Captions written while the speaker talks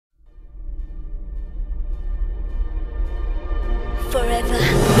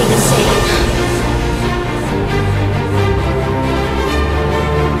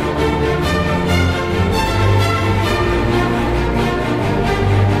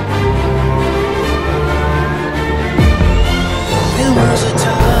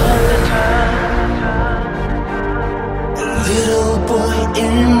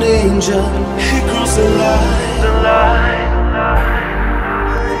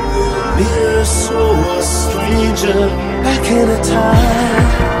We're so a stranger back in a time.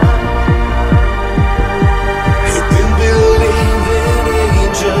 He didn't believe in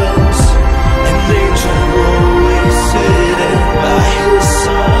angels, an angel always sitting by his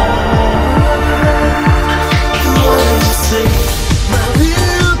side. What do you say, my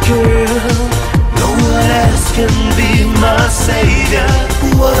little girl? No one else can be my savior.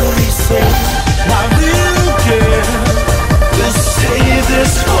 What do you say, my little girl? To save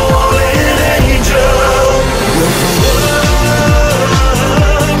this fallen angel.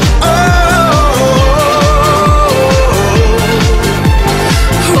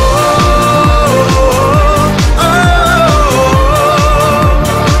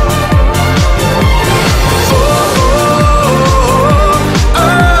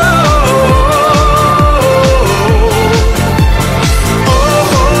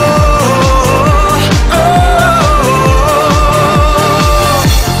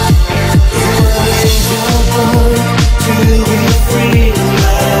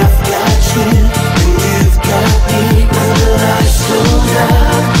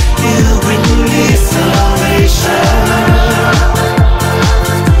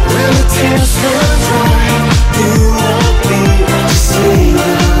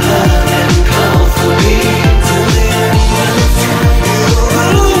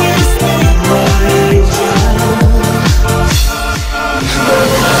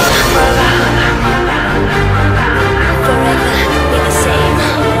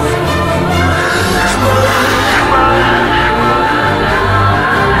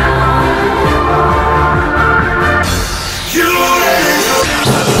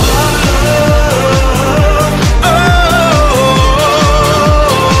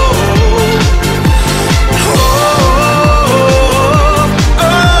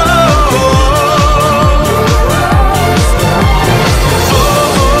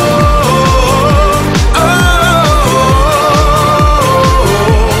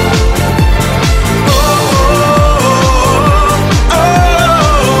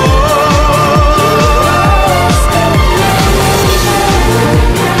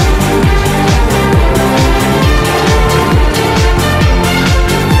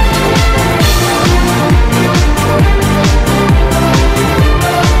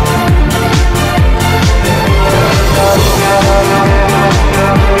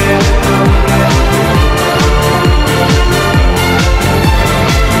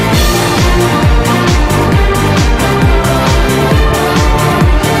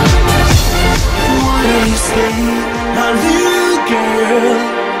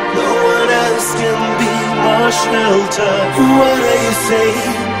 Shelter. What do you say,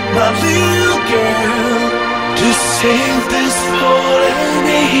 my little girl, to save this fallen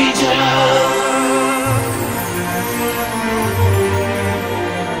angel?